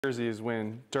Jersey is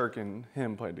when Dirk and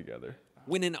him played together.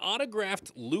 When an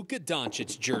autographed Luka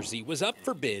Doncic jersey was up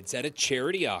for bids at a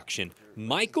charity auction,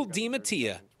 Michael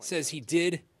DiMattia says he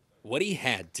did what he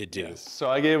had to do. Yes. So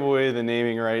I gave away the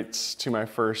naming rights to my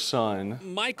first son.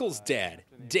 Michael's dad,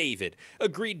 David,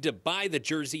 agreed to buy the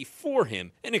jersey for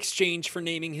him in exchange for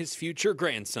naming his future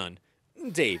grandson,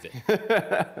 David.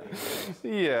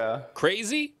 Yeah.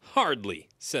 Crazy? Hardly,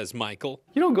 says Michael.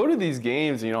 You don't go to these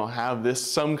games and you don't have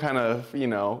some kind of,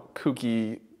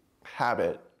 kooky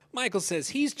habit. Michael says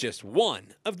he's just one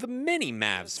of the many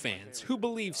Mavs fans who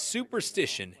believe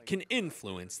superstition can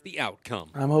influence the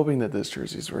outcome. I'm hoping that this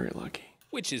jersey's very lucky.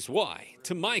 Which is why,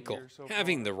 to Michael,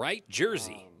 having the right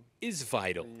jersey is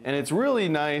vital. And it's really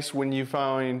nice when you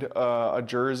find a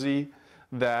jersey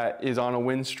that is on a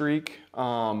win streak.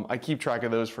 I keep track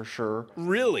of those for sure.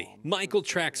 Really? Michael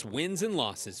tracks wins and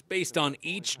losses based on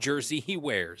each jersey he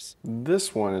wears.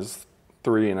 This one is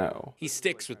 3-0. He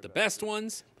sticks with the best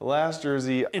ones. The last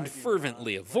jersey, and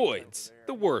fervently avoids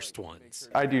the worst ones.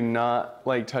 I do not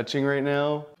like touching right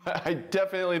now. I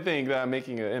definitely think that I'm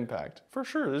making an impact. For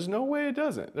sure, there's no way it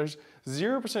doesn't. There's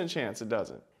 0% chance it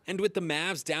doesn't. And with the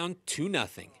Mavs down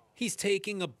 2-0, he's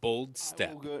taking a bold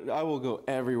step. I will go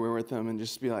everywhere with them and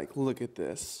just be like, look at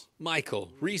this.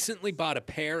 Michael recently bought a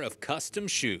pair of custom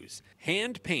shoes,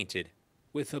 hand-painted,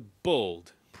 with a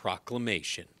bold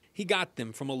proclamation. He got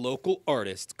them from a local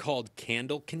artist called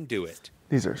Candle Can Do It.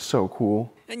 These are so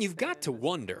cool. And you've got to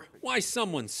wonder why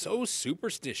someone so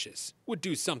superstitious would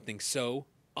do something so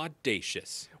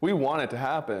audacious. We want it to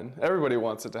happen. Everybody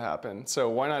wants it to happen. So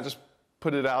why not just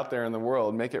put it out there in the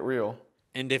world, make it real?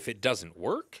 And if it doesn't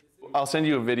work? I'll send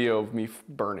you a video of me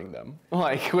burning them,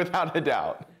 without a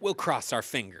doubt. We'll cross our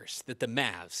fingers that the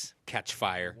Mavs catch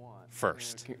fire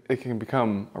first. It can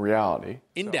become a reality.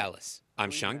 In Dallas,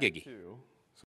 I'm Sean Giggy.